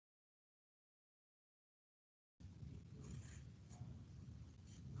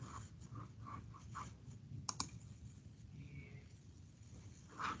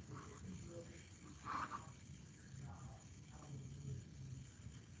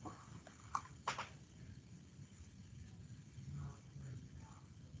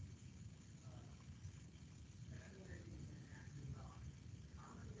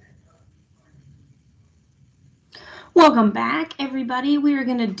Welcome back, everybody. We are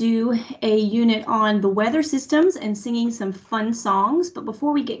going to do a unit on the weather systems and singing some fun songs. But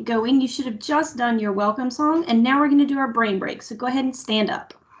before we get going, you should have just done your welcome song, and now we're going to do our brain break. So go ahead and stand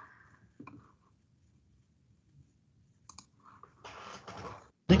up.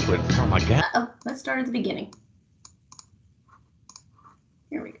 Liquid from a gas. Uh-oh, let's start at the beginning.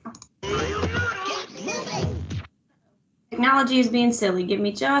 Here we go. Technology is being silly. Give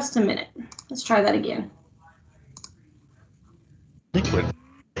me just a minute. Let's try that again. Liquid.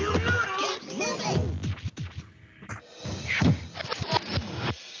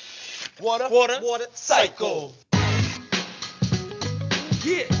 Water cycle.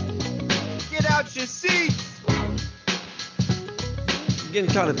 Yeah. Get out your seats.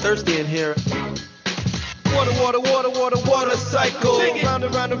 Getting kind of thirsty in here. Water cycle. Round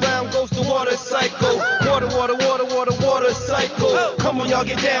and round and round goes the water cycle. Water cycle. Come on, y'all,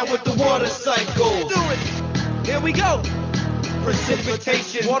 get down with the water cycle. Do it. Here we go.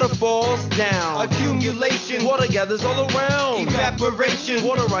 Precipitation. Water falls down. Accumulation. Water gathers all around. Evaporation.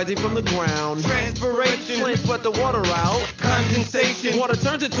 Water rising from the ground. Transpiration. Plants let the water out. Condensation. Water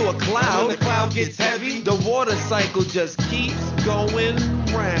turns into a And when cloud. the cloud gets heavy. The water cycle just keeps going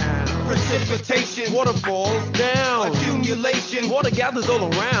round. Precipitation. Water falls down. Accumulation. Water gathers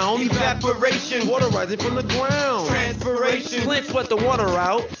all around. Evaporation. Water rising from the ground. Transpiration. Plants let the water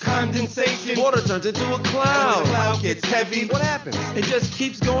out. Condensation. Water turns into a And when the cloud. cloud gets heavy. What happens? It just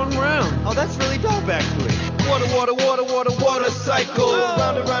keeps going round. Oh, that's really dope, actually. Water cycle.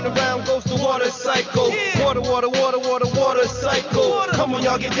 Round and round and round goes the water cycle. Water cycle. Come on,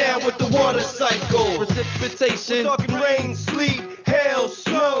 y'all, get down with the water cycle. We're Precipitation. talking rain, sleet, hail,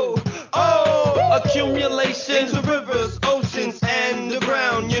 snow. Oh, Accumulation. into rivers, oceans, and the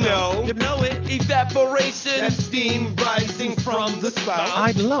ground, you know. You know it. Evaporation. That steam rising from the spout.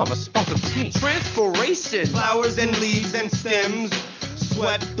 I'd love a spot of tea. Transpiration. Flowers and leaves and stems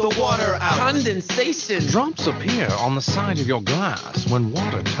sweat the water out. Condensation. Drops appear on the side of your glass when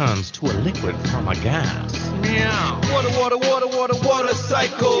water turns to a liquid from a gas. Meow. Water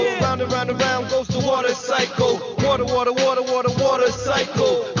cycle. Round and round goes the water cycle. Water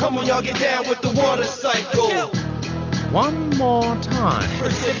cycle. Come on, y'all, get down with the water cycle. One more time.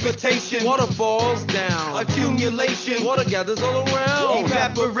 Precipitation. Water falls down. Accumulation. Water gathers all around.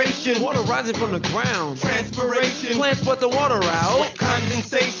 Evaporation. Water rising from the ground. Transpiration. Plants let the water out.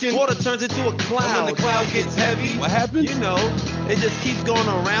 Condensation. Water turns into a And when cloud. the cloud gets heavy. What happens? You know, it just keeps going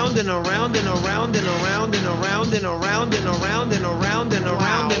around and around and around and around and around and around and around and around and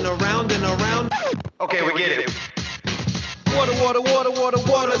around and around and around. Okay, we get it.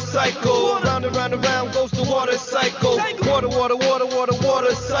 Water cycle. Round and round goes the water cycle.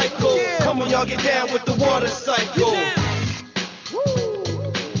 Water cycle. Come on, y'all, get down with the water cycle.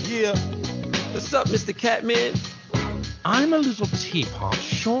 Yeah. What's up, Mr. Catman? I'm a little teapot,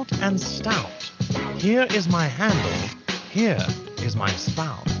 short and stout. Here is my handle. Here is my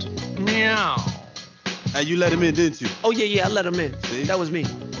spout. Meow. Hey, you let him in, didn't you? Oh yeah, I let him in. See? That was me.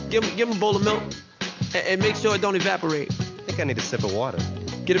 Give him a bowl of milk and make sure it don't evaporate. I think I need a sip of water.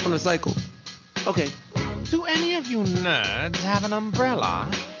 Get it from the cycle. Okay. Do any of you nerds have an umbrella?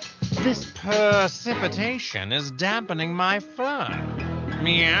 This precipitation is dampening my fun.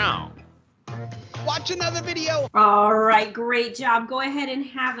 Meow. Watch another video. All right, great job. Go ahead and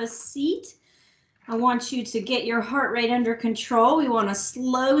have a seat. I want you to get your heart rate under control. We want a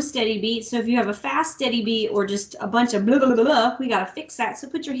slow, steady beat. So if you have a fast, steady beat or just a bunch of blah, blah, blah, blah, we got to fix that. So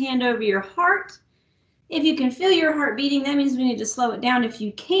put your hand over your heart. If you can feel your heart beating, that means we need to slow it down. If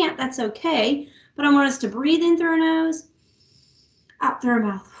you can't, that's okay. But I want us to breathe in through our nose, out through our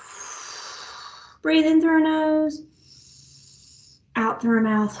mouth. Breathe in through our nose, out through our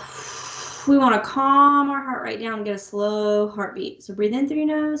mouth. We want to calm our heart rate down and get a slow heartbeat. So breathe in through your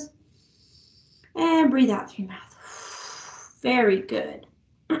nose and breathe out through your mouth. Very good.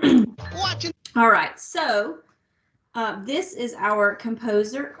 All right, so this is our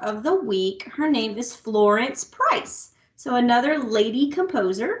composer of the week. Her name is Florence Price. So another lady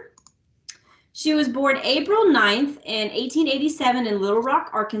composer. She was born April 9th in 1887 in Little Rock,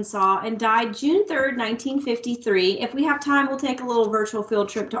 Arkansas, and died June 3rd, 1953. If we have time, we'll take a little virtual field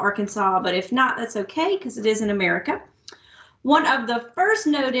trip to Arkansas, but if not, that's okay because it is in America. One of the first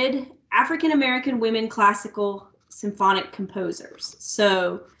noted African-American women classical symphonic composers.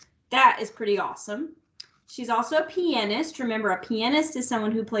 So that is pretty awesome. She's also a pianist. Remember, a pianist is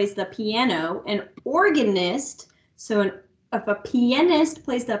someone who plays the piano. An organist, so if a pianist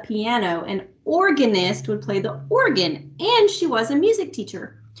plays the piano, an organist would play the organ. And she was a music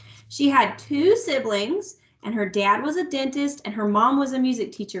teacher. She had two siblings, and her dad was a dentist, and her mom was a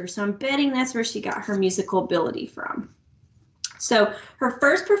music teacher. So I'm betting that's where she got her musical ability from. So her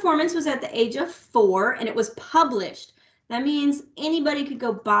first performance was at the age of 4, and it was published. That means anybody could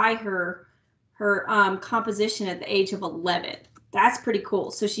go buy her composition at the age of 11. That's pretty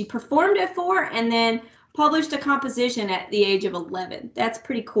cool. So she performed at 4 and then published a composition at the age of 11. That's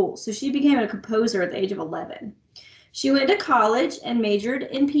pretty cool. So she became a composer at the age of 11. She went to college and majored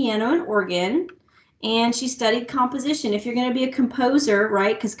in piano and organ, and she studied composition. If you're going to be a composer,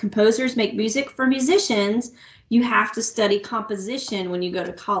 right, because composers make music for musicians, you have to study composition when you go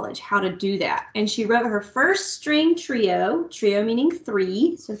to college, how to do that. And she wrote her first string trio meaning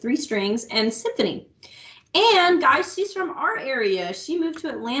 3, so 3 strings, and symphony. And guys, she's from our area. She moved to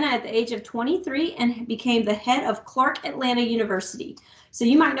Atlanta at the age of 23 and became the head of Clark Atlanta University. So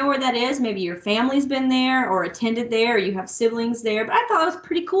you might know where that is. Maybe your family's been there or attended there, or you have siblings there. But I thought it was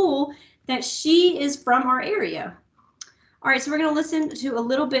pretty cool that she is from our area. All right, so we're going to listen to a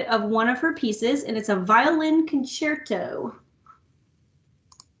little bit of one of her pieces, and it's a violin concerto.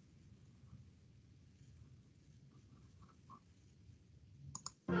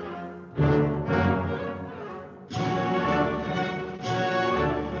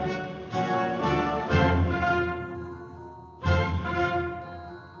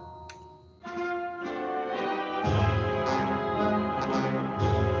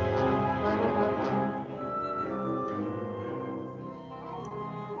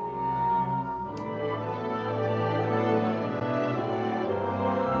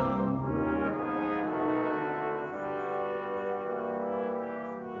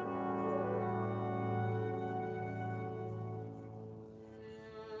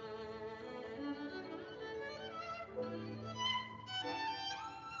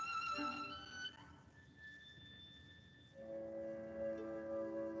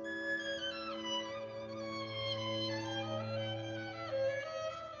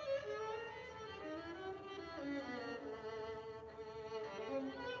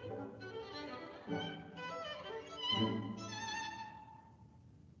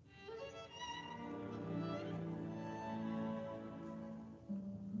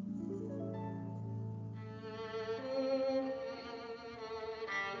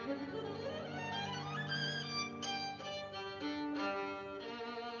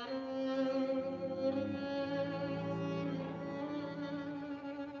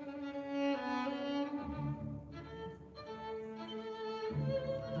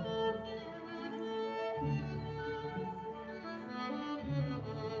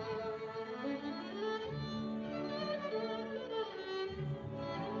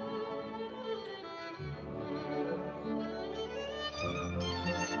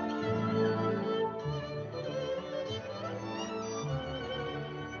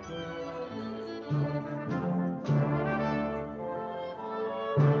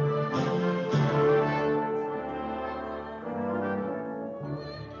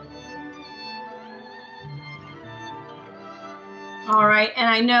 All right, and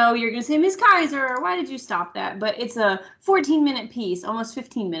I know you're going to say, Ms. Kaiser, why did you stop that? But it's a 14-minute piece, almost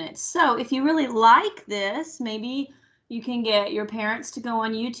 15 minutes. So if you really like this, maybe you can get your parents to go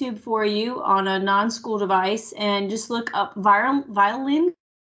on YouTube for you on a non-school device and just look up Violin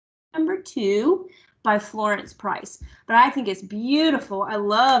Number 2 by Florence Price. But I think it's beautiful. I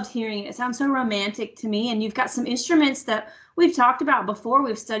loved hearing it. It sounds so romantic to me. And you've got some instruments that we've talked about before.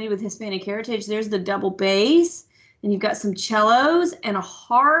 We've studied with Hispanic Heritage. There's the double bass. And you've got some cellos and a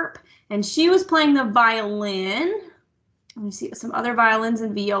harp, and she was playing the violin. And you see some other violins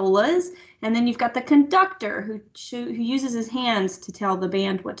and violas, and then you've got the conductor who uses his hands to tell the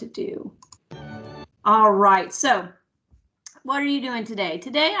band what to do. All right, so what are you doing today?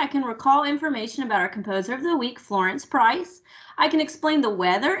 Today I can recall information about our composer of the week, Florence Price. I can explain the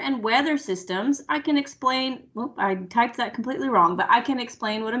weather and weather systems. I can explain, I typed that completely wrong, but I can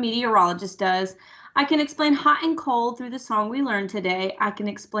explain what a meteorologist does. I can explain hot and cold through the song we learned today. I can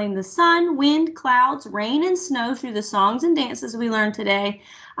explain the sun, wind, clouds, rain, and snow through the songs and dances we learned today.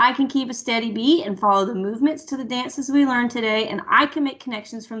 I can keep a steady beat and follow the movements to the dances we learned today. And I can make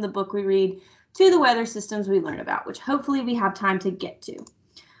connections from the book we read to the weather systems we learned about, which hopefully we have time to get to.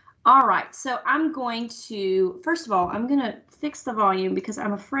 All right, so I'm going to, first of all, I'm going to fix the volume because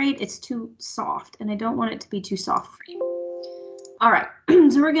I'm afraid it's too soft and I don't want it to be too soft for you. All right,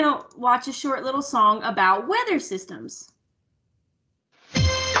 so we're going to watch a short little song about weather systems.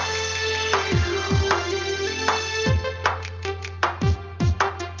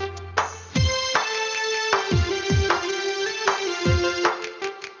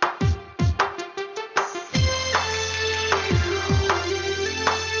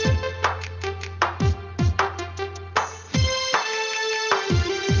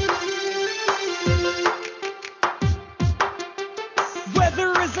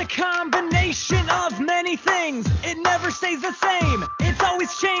 Weather is a combination of many things. It never stays the same. It's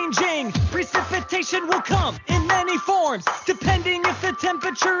always changing. Precipitation will come in many forms, depending if the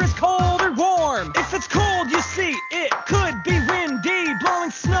temperature is cold or warm. If it's cold, you see, it could be windy.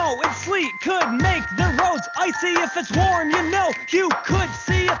 Blowing snow and sleet could make the roads icy. If it's warm, you know, you could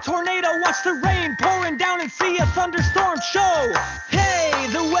see a tornado. Watch the rain pouring down and see a thunderstorm show. Hey,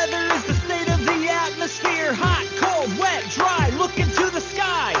 the weather is the state of the atmosphere. Hot, cold, wet, dry, look into the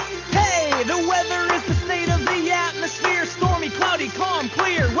sky. Hey, the weather is the state of the atmosphere. Stormy, cloudy, calm,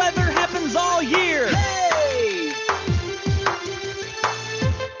 clear. Weather happens all year. Hey!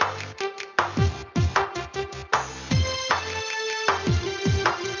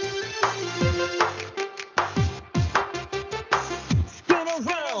 Spin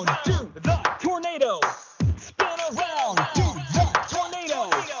around, do the tornado. Spin around, do the tornado.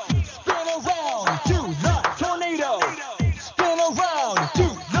 Spin around, do the tornado. Spin around, do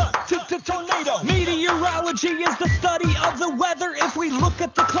the tornado. Meteorology is the study of the weather. If we look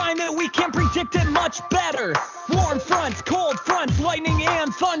at the climate, we can predict it much better. Warm fronts, cold fronts, lightning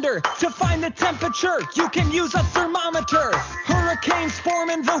and thunder. To find the temperature, you can use a thermometer. Hurricanes form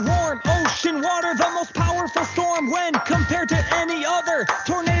in the warm ocean water, the most powerful storm when compared to any other.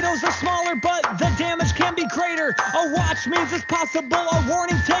 Tornadoes are smaller, but the damage can be greater. A watch means it's possible, a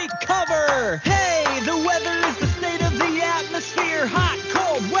warning, take cover. Hey, the weather is the state of the atmosphere. Hot,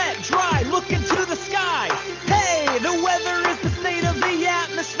 cold, wet, dry, look into the sky. Hey, the weather is the state of the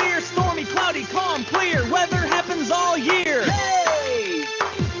atmosphere. Stormy, cloudy, calm, clear. Weather happens all year. Hey!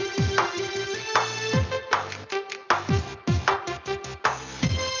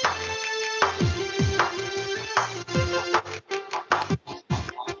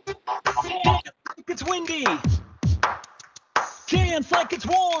 It's windy. Dance like it's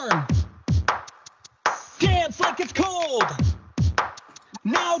warm. Dance like it's cold.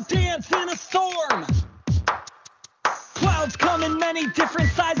 Now dance in a storm. Clouds come in many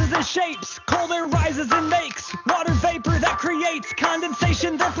different sizes and shapes. Cold air rises and makes water vapor that creates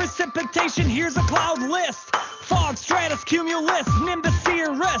condensation, then precipitation. Here's a cloud list. Fog, stratus, cumulus, nimbus,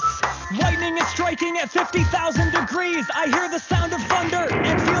 cirrus. Lightning is striking at 50,000 degrees. I hear the sound of thunder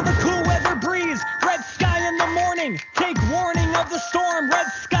and feel the cool weather breeze. Red sky in the morning, take warning of the storm. Red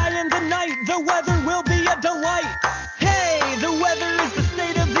sky in the night, the weather will be a delight. Hey, the weather is the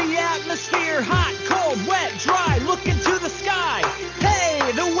state of the atmosphere. Hot, cold, wet, dry, look into the sky.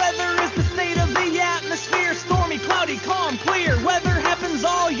 Hey, the weather is the state of the atmosphere. Stormy, cloudy, calm, clear. Weather happens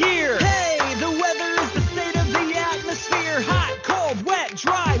all year. Hey, the weather is the state of the atmosphere. Hot, cold, wet,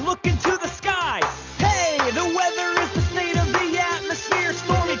 dry, look into the sky. Hey, the weather is the state of the atmosphere.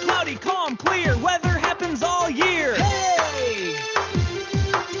 Stormy, cloudy, calm, clear. Weather happens all year. Hey!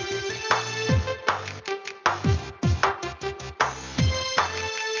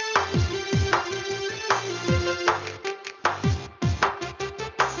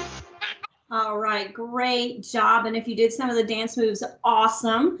 All right, great job. And if you did some of the dance moves,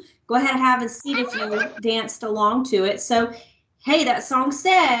 awesome. Go ahead and have a seat if you danced along to it. So, hey, that song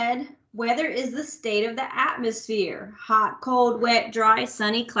said, weather is the state of the atmosphere. Hot, cold, wet, dry,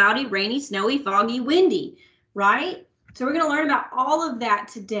 sunny, cloudy, rainy, snowy, foggy, windy, right? So we're going to learn about all of that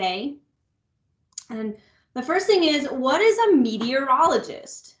today. And the first thing is, what is a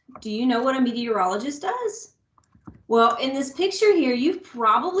meteorologist? Do you know what a meteorologist does? Well, in this picture here, you've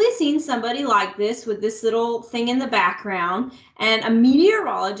probably seen somebody like this with this little thing in the background. And a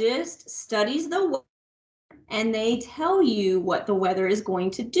meteorologist studies the weather and they tell you what the weather is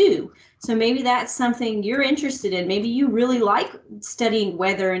going to do. So maybe that's something you're interested in. Maybe you really like studying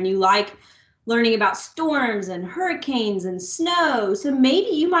weather and you like learning about storms and hurricanes and snow. So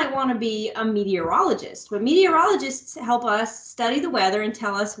maybe you might want to be a meteorologist. But meteorologists help us study the weather and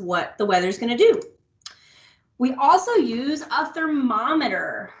tell us what the weather is going to do. We also use a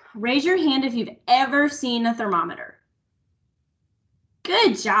thermometer. Raise your hand if you've ever seen a thermometer.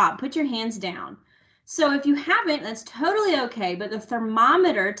 Good job. Put your hands down. So if you haven't, that's totally okay, but the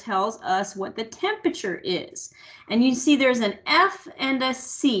thermometer tells us what the temperature is. And you see there's an F and a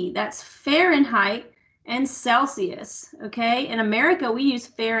C. That's Fahrenheit and Celsius, okay? In America, we use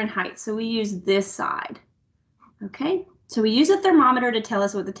Fahrenheit, so we use this side, okay? So we use a thermometer to tell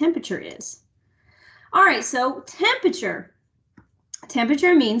us what the temperature is. All right, so temperature.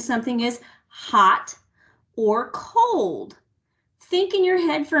 Temperature means something is hot or cold. Think in your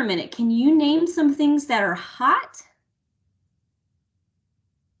head for a minute. Can you name some things that are hot?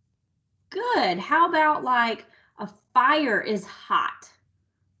 Good. How about like a fire is hot,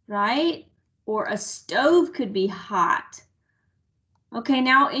 right? Or a stove could be hot. Okay,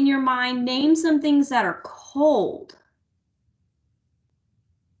 now in your mind, name some things that are cold.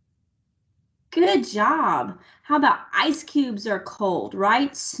 Good job. How about ice cubes are cold,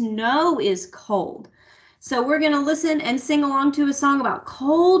 right? Snow is cold. So we're going to listen and sing along to a song about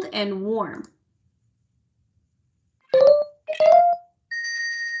cold and warm.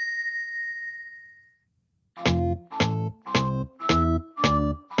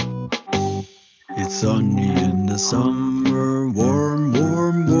 It's sunny in the summer, warm,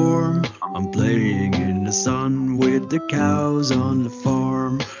 warm, warm. I'm playing in the sun with the cows on the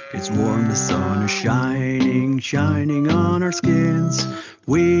farm. It's warm, the sun is shining, shining on our skins.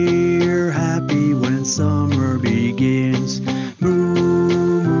 We're happy when summer begins. Moo,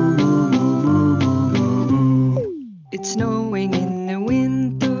 moo, moo, moo, moo, moo, moo. It's snowing in the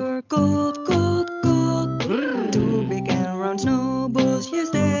winter, cold, cold, cold. Two big and round snowballs, yes,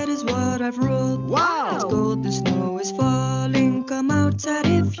 that is what I've rolled. Wow! It's cold, the snow is falling, come outside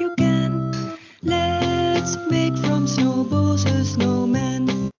if you can. Let's make from snowballs a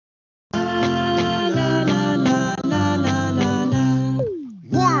snowman. La la la la la la la la.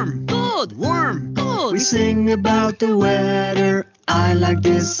 Warm, Cold, warm. cold. We sing about the weather. I like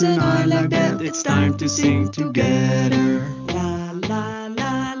this and I like that. It's time to sing together. La la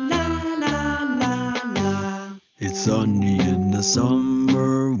la la la la la. It's sunny in the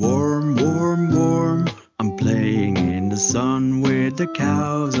summer, warm, warm, warm. I'm playing in the sun with the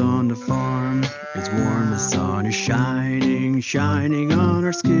cows on the farm. It's warm, the sun is shining, shining on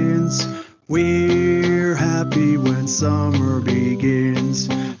our skins. We're happy when summer begins.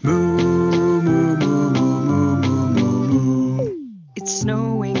 Moo, moo, moo, moo, moo, moo, moo, moo. It's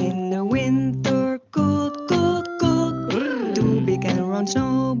snowing in the winter, cold, cold, cold. Two big and round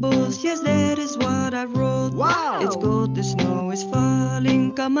snowballs, yes, that is what I wrote. Wow! It's cold, the snow is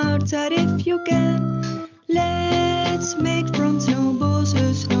falling, come outside if you can. Let's make from snowballs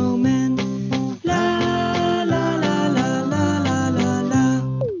a snowman. La la la la la la la la.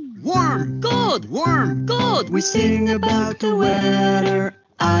 Warm, Cold, warm. cold. We sing about the weather.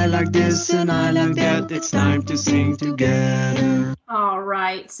 I like this and I like that. It's time to sing together. All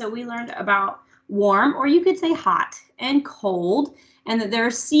right, so we learned about warm, or you could say hot, and cold, and that there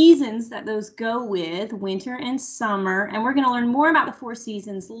are seasons that those go with, winter and summer, and we're going to learn more about the 4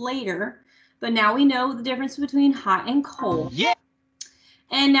 seasons later, but now we know the difference between hot and cold. Yeah.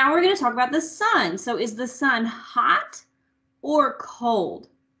 And now we're going to talk about the sun. So is the sun hot or cold?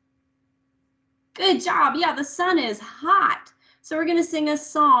 Good job. Yeah, the sun is hot. So we're going to sing a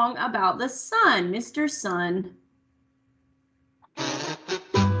song about the sun, Mr. Sun.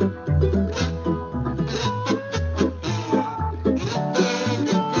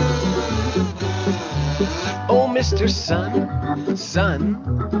 Oh, Mr. Sun, Sun,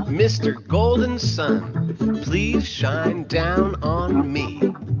 Mr. Golden Sun, please shine down on me.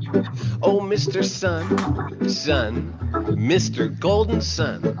 Oh, Mr. Sun, Sun, Mr. Golden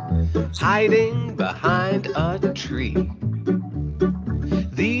Sun, hiding behind a tree.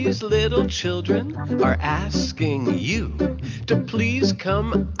 These little children are asking you to please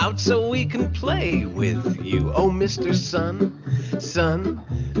come out so we can play with you. Oh, Mr. Sun, Sun,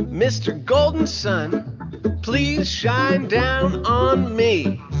 Mr. Golden Sun, please shine down on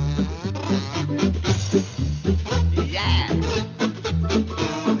me. Yeah.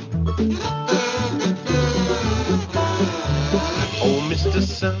 Oh, Mr.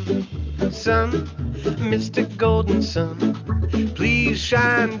 Sun, Sun, Mr. Golden Sun, please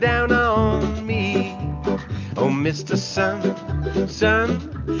shine down on me. Oh, Mr. Sun, Sun,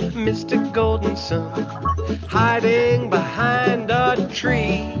 Mr. Golden Sun, hiding behind a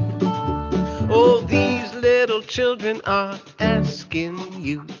tree. Oh, these little children are asking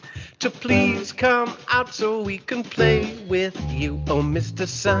you to please come out so we can play with you. Oh, Mr.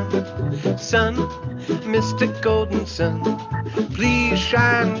 Sun, Sun, Mr. Golden Sun, please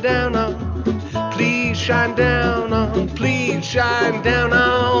shine down on, please shine down on, please shine down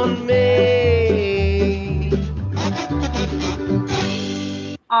on me.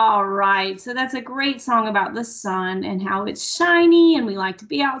 All right, so that's a great song about the sun and how it's shiny, and we like to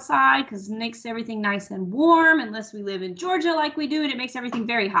be outside because it makes everything nice and warm, unless we live in Georgia like we do, and it makes everything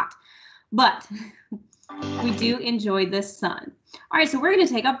very hot. But we do enjoy the sun. All right, so we're going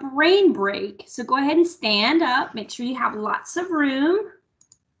to take a brain break. So go ahead and stand up. Make sure you have lots of room.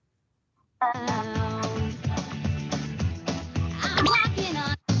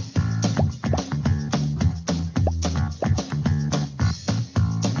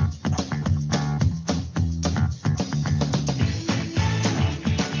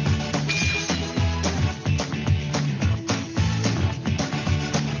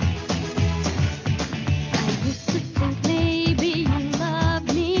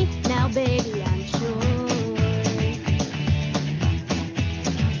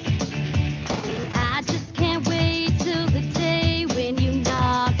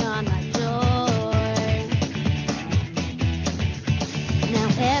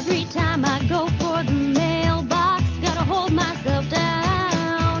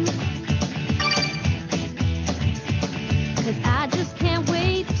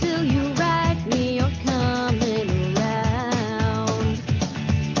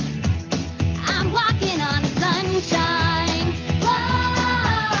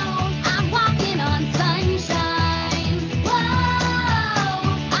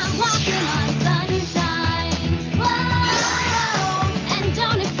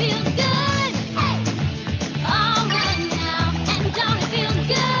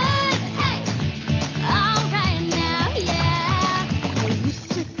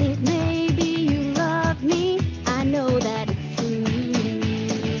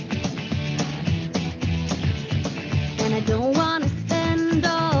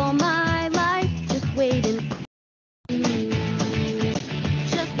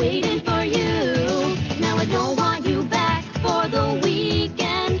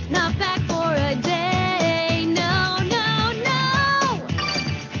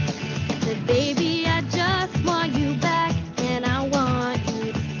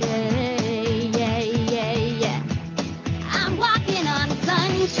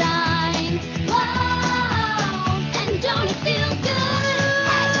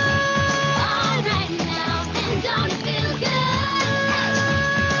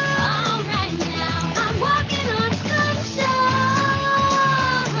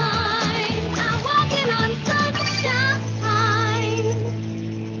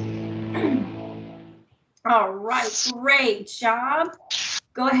 All right, great job.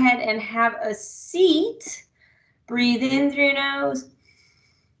 Go ahead and have a seat. Breathe in through your nose.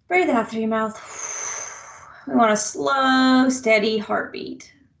 Breathe out through your mouth. We want a slow, steady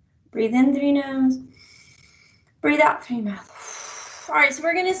heartbeat. Breathe in through your nose. Breathe out through your mouth. All right, so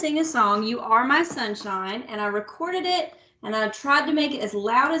we're gonna sing a song, You Are My Sunshine, and I recorded it and I tried to make it as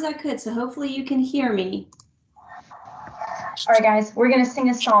loud as I could, so hopefully you can hear me. All right, guys, we're gonna sing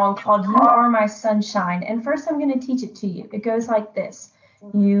a song called You Are My Sunshine, and first I'm gonna teach it to you. It goes like this.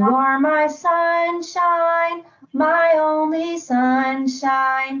 You are my sunshine, my only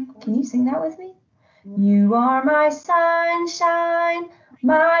sunshine. Can you sing that with me? You are my sunshine,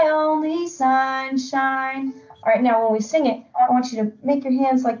 my only sunshine. All right, now when we sing it, I want you to make your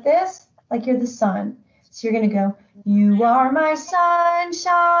hands like this, like you're the sun. So you're going to go, you are my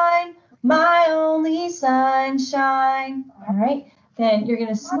sunshine, my only sunshine. All right, then you're going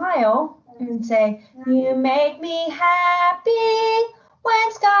to smile and say, you make me happy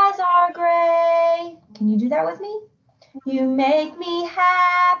when skies are gray. Can you do that with me? You make me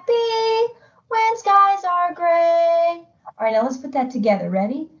happy when skies are gray. All right, now let's put that together.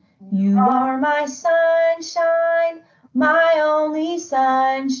 Ready? You are my sunshine, my only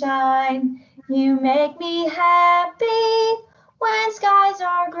sunshine. You make me happy when skies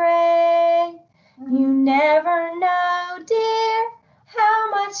are gray. You never know, dear, how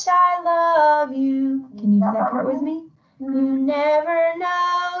much I love you. Can you do that part with me? You never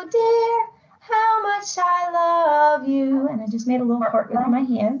know, dear, how much I love you. And I just made a little heart with my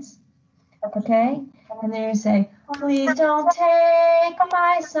hands. Okay? And then you say, please don't take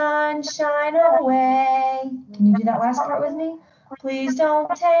my sunshine away. Can you do that last part with me? Please don't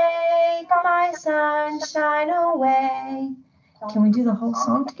take my sunshine away. Can we do the whole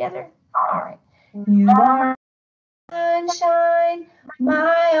song together? All right. You are sunshine,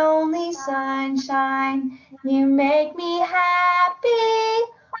 my only sunshine. You make me happy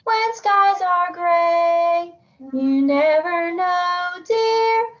when skies are gray. You never know,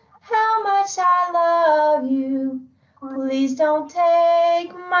 dear, how much I love you. Please don't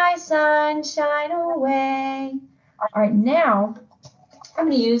take my sunshine away. All right, now I'm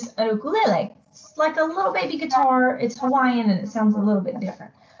going to use an ukulele. It's like a little baby guitar. It's Hawaiian and it sounds a little bit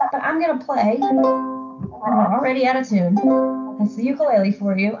different. But I'm going to play. I'm already out of tune. That's the ukulele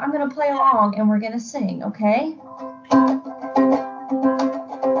for you. I'm going to play along and we're going to sing, okay? I'll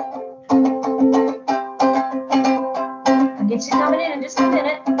get you coming in just a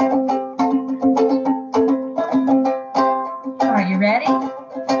minute. Are you ready?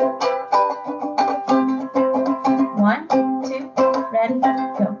 1, 2, ready,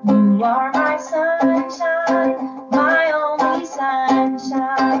 go. You are my sunshine, my only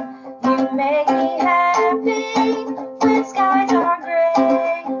sunshine. You make me happy when skies are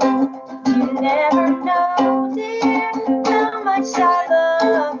gray. You never know, dear, how much I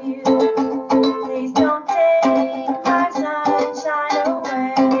love you. Please don't take my sunshine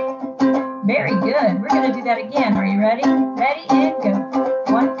away. Very good. We're going to do that again. Are you ready? Ready and go.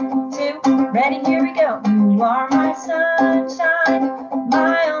 1, 2, ready, here we go. You are my sunshine,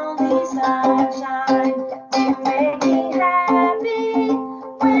 my only sunshine. You make me happy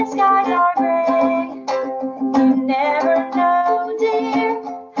when skies are gray. You never know, dear,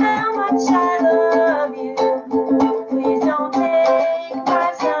 how much I love you. Please don't take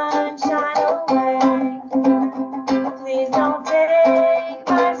my sunshine away. Please don't take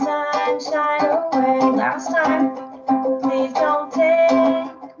my sunshine away. Last time. Please don't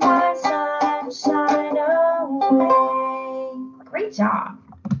take my sunshine away. Great job.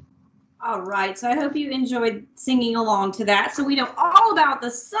 All right, so I hope you enjoyed singing along to that. So we know all about the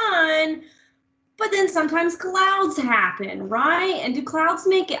sun, but then sometimes clouds happen, right? And do clouds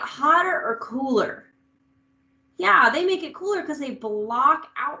make it hotter or cooler? Yeah, they make it cooler because they block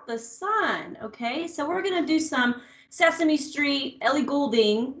out the sun, okay? So we're going to do some Sesame Street, Ellie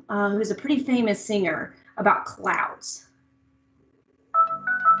Goulding, who's a pretty famous singer, about clouds.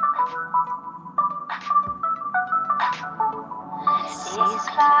 These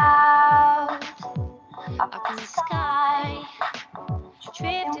clouds up in the sky,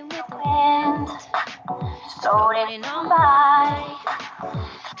 drifting with the wind, floating on by.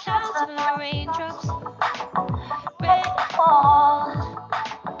 Clouds full of raindrops, red fall,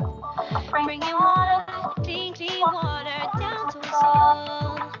 bringing water, clean, clean water down to us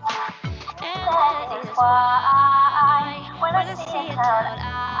all. And that is why when I see a cloud,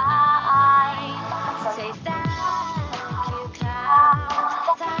 I say thank you, clouds,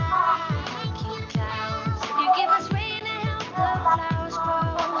 thank you, clouds. You give us rain to help the flowers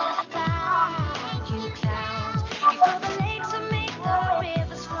grow. Thank you, clouds. You fill the lakes and make the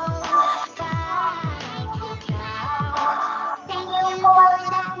rivers flow. Thank you,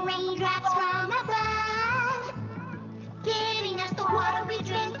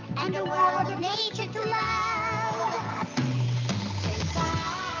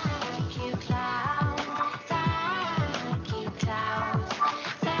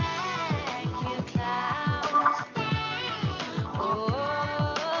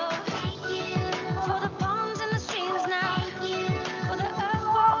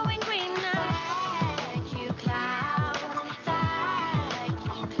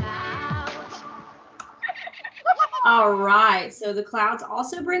 All right, so the clouds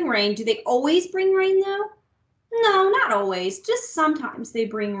also bring rain. Do they always bring rain though? No, not always. Just sometimes they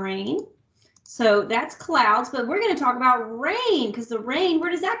bring rain. So that's clouds, but we're going to talk about rain because the rain,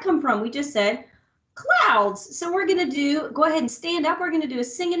 where does that come from? We just said clouds. So we're going to go ahead and stand up. We're going to do a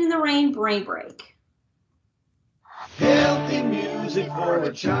Singing in the Rain brain break. Healthy music for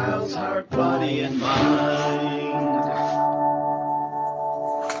a child's heart, body, and mind.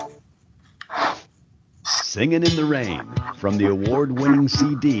 Singing in the Rain, from the award-winning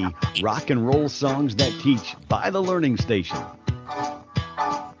CD, Rock and Roll Songs That Teach by the Learning Station.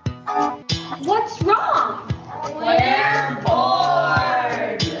 What's wrong? We're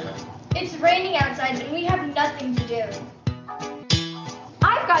bored. It's raining outside and we have nothing to do.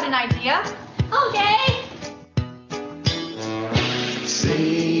 I've got an idea. Okay.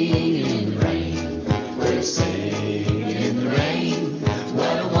 Sing in the rain, we're singing in the rain.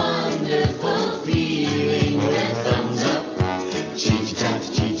 What a wonderful feeling with thumbs up. Chee-cha-cha,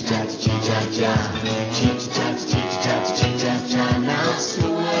 chee-cha-cha, chee-cha-cha. Chee-cha-cha, chee-cha-cha, chee-cha-cha. Now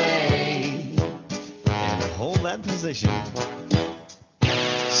sway. And hold that position.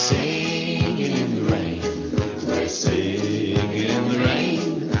 Singing in the rain, we're singing in the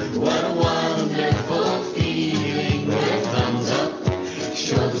rain. What a wonderful feeling with thumbs up,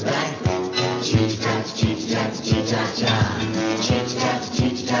 shoulders back. Chee-cha-cha, chee-cha-cha, chee-cha-cha. Chee-cha-cha,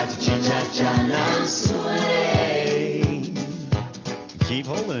 chee-cha-cha, chee-cha-cha. Now sway. Keep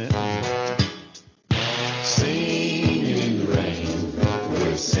holding it. Singing in the rain,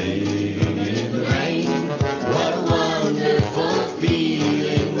 we're singing in the rain. What a wonderful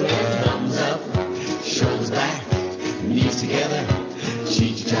feeling with thumbs up, shoulders back, knees together.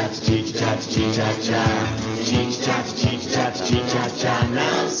 Chee-cha-cha, chee-cha-cha, chee-cha-cha. Chee-cha-cha, chee-cha-cha, chee-cha-cha.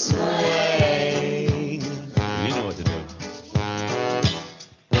 Now sway. You know what to do.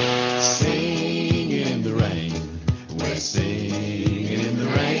 Singing in the rain, we're singing in the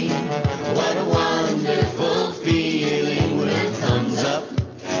rain. What a wonderful feeling with thumbs up,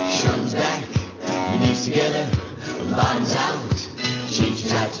 shoulders back, knees together, bottoms out.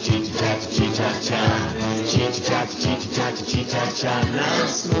 Chee-cha-cha, chee-cha-cha, chee-cha-cha. Chee-cha-cha, chee-cha-cha, chee-cha-cha. Now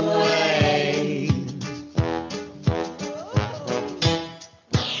sway.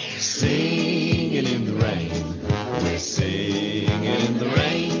 Singing in the rain, we're singing in the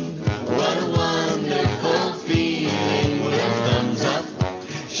rain. What a wonderful feeling with thumbs up,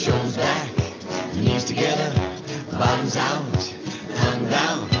 shoulders back, knees together, bottoms out, tongue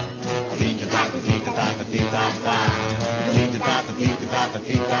down. Feet-a-thop-a-feet-a-thop-a-feet-a-thop.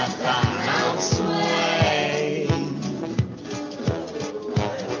 Feet-a-thop-a-feet-a-thop-a-feet-a-thop. Now sway.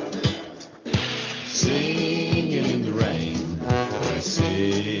 Singing in the rain, we're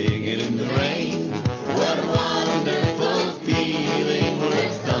singing in the rain. What a wonderful feeling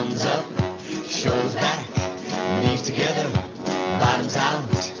with thumbs up, shoulders back, knees together, bottoms out,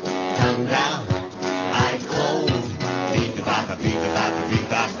 tongue down, eyes closed.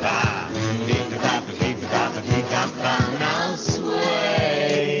 Feet-a-thop-a-feet-a-thop-a-feet-a-thop. Feet-a-thop-a-feet-a-thop-a-feet-a-thop. Now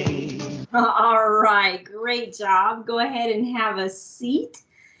sway. All right, great job. Go ahead and have a seat.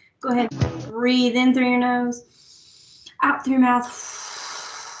 Go ahead and breathe in through your nose, out through your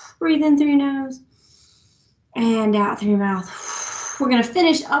mouth. Breathe in through your nose and out through your mouth. We're going to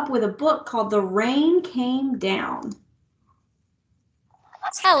finish up with a book called The Rain Came Down.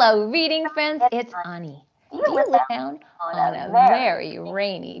 Hello, reading friends. It's Ani. Do you live down on a very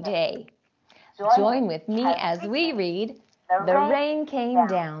rainy day? Join with me as we read The Rain Came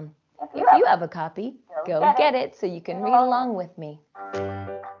Down. If you have a copy, go get it so you can read along with me.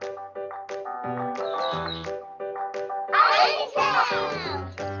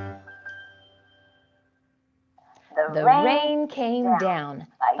 The Rain Came Down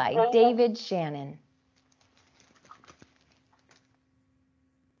by David Shannon.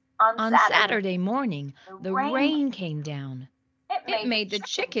 On Saturday morning, the rain came down. It made the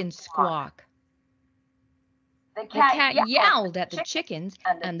chickens squawk. The cat yelled at the chickens,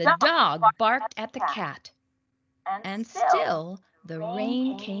 and the dog barked at the cat. And still, the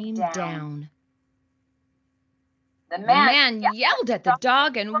rain came down. The man yelled at the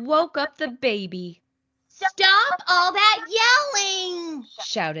dog and woke up the baby. "Stop all that yelling!"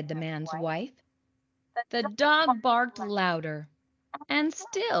 shouted the man's wife. The dog barked louder, and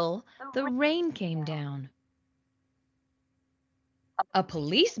still the rain came down. A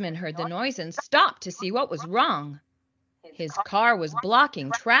policeman heard the noise and stopped to see what was wrong. His car was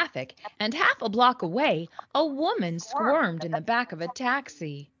blocking traffic, and half a block away, a woman squirmed in the back of a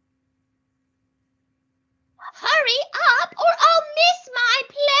taxi. "Hurry up or I'll miss my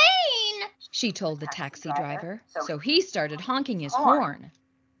plane!" she told the taxi driver, so he started honking his horn.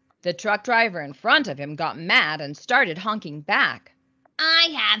 The truck driver in front of him got mad and started honking back. I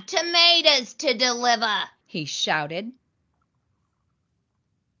have tomatoes to deliver, he shouted.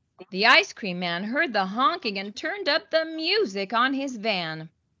 The ice cream man heard the honking and turned up the music on his van.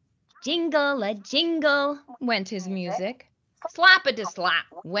 Jingle-a-jingle went his music. Slap-a-da-slap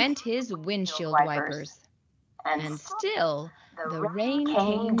went his windshield wipers. And still the rain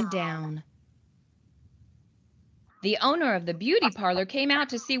came down. The owner of the beauty parlor came out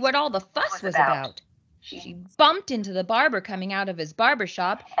to see what all the fuss was about. She bumped into the barber coming out of his barber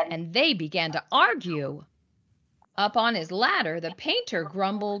shop, and they began to argue. Up on his ladder, the painter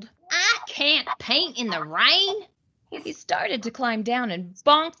grumbled, I can't paint in the rain. He started to climb down and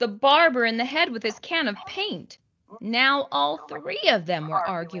bonked the barber in the head with his can of paint. Now all three of them were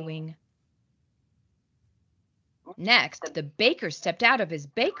arguing. Next, the baker stepped out of his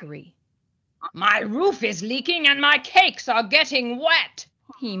bakery. My roof is leaking and my cakes are getting wet,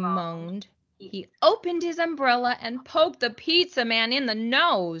 he moaned. He opened his umbrella and poked the pizza man in the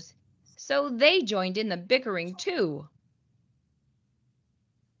nose. So they joined in the bickering too.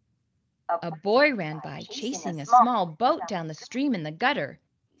 A boy ran by, chasing a small boat down the stream in the gutter.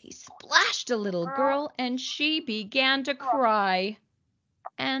 He splashed a little girl, and she began to cry.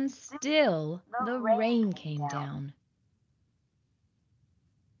 And still the rain came down.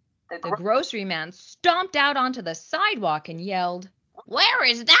 The grocery man stomped out onto the sidewalk and yelled, Where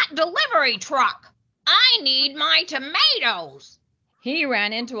is that delivery truck? I need my tomatoes. He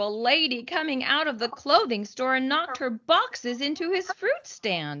ran into a lady coming out of the clothing store and knocked her boxes into his fruit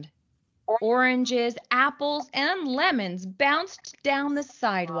stand. Oranges, apples, and lemons bounced down the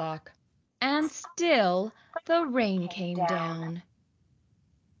sidewalk. And still the rain came down.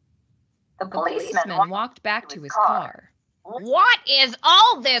 The policeman walked back to his car. What is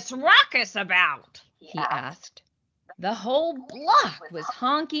all this ruckus about? He asked. The whole block was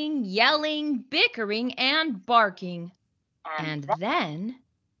honking, yelling, bickering, and barking. And then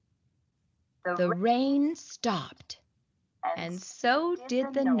the rain stopped, and so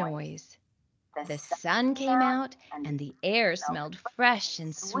did the noise. The sun came out, and the air smelled fresh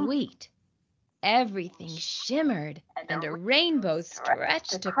and sweet. Everything shimmered, and a rainbow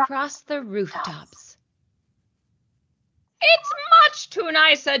stretched across the rooftops. It's much too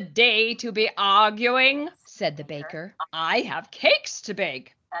nice a day to be arguing, said the baker. I have cakes to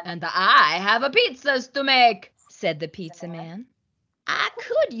bake. And I have a pizzas to make, said the pizza man. I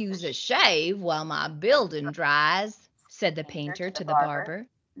could use a shave while my building dries, said the painter to the barber.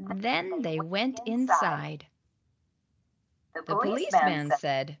 Then they went inside. The policeman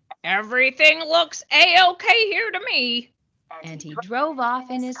said, Everything looks A-OK here to me. And he drove off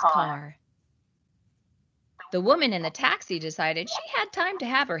in his car. The woman in the taxi decided she had time to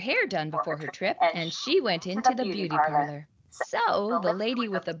have her hair done before her trip, and she went into the beauty parlor. So the lady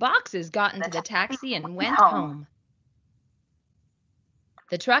with the boxes got into the taxi and went home.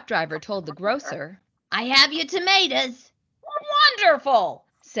 The truck driver told the grocer, I have your tomatoes. Wonderful,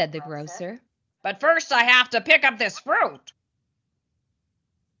 said the grocer. But first I have to pick up this fruit.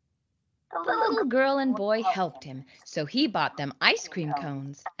 The little girl and boy helped him, so he bought them ice cream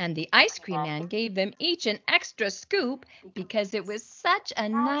cones, and the ice cream man gave them each an extra scoop because it was such a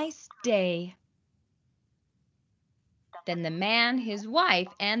nice day. Then the man, his wife,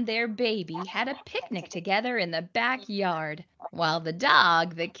 and their baby had a picnic together in the backyard, while the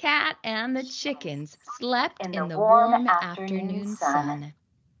dog, the cat, and the chickens slept in the warm afternoon sun.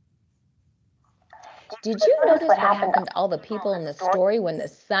 Did you notice what happened to all the people in the story when the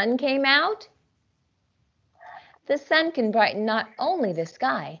sun came out? The sun can brighten not only the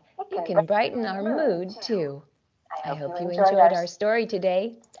sky, it can brighten our mood too. I hope you enjoyed our story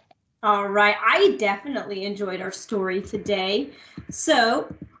today. All right, I definitely enjoyed our story today.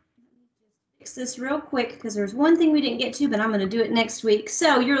 So, fix this real quick because there's one thing we didn't get to, but I'm going to do it next week.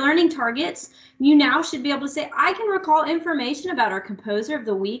 So, your learning targets, you now should be able to say, I can recall information about our composer of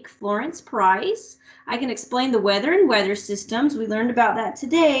the week, Florence Price. I can explain the weather and weather systems. We learned about that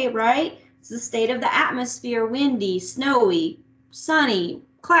today, right? It's the state of the atmosphere, windy, snowy, sunny,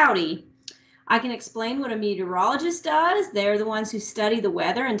 cloudy. I can explain what a meteorologist does. They're the ones who study the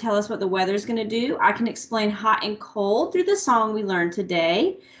weather and tell us what the weather is going to do. I can explain hot and cold through the song we learned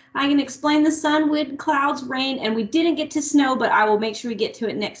today. I can explain the sun, wind, clouds, rain, and we didn't get to snow, but I will make sure we get to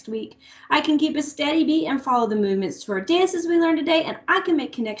it next week. I can keep a steady beat and follow the movements to our dances we learned today, and I can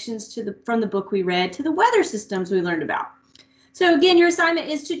make connections from the book we read to the weather systems we learned about. So again, your assignment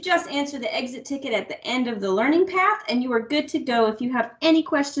is to just answer the exit ticket at the end of the learning path, and you are good to go. If you have any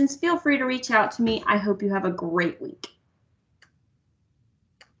questions, feel free to reach out to me. I hope you have a great week.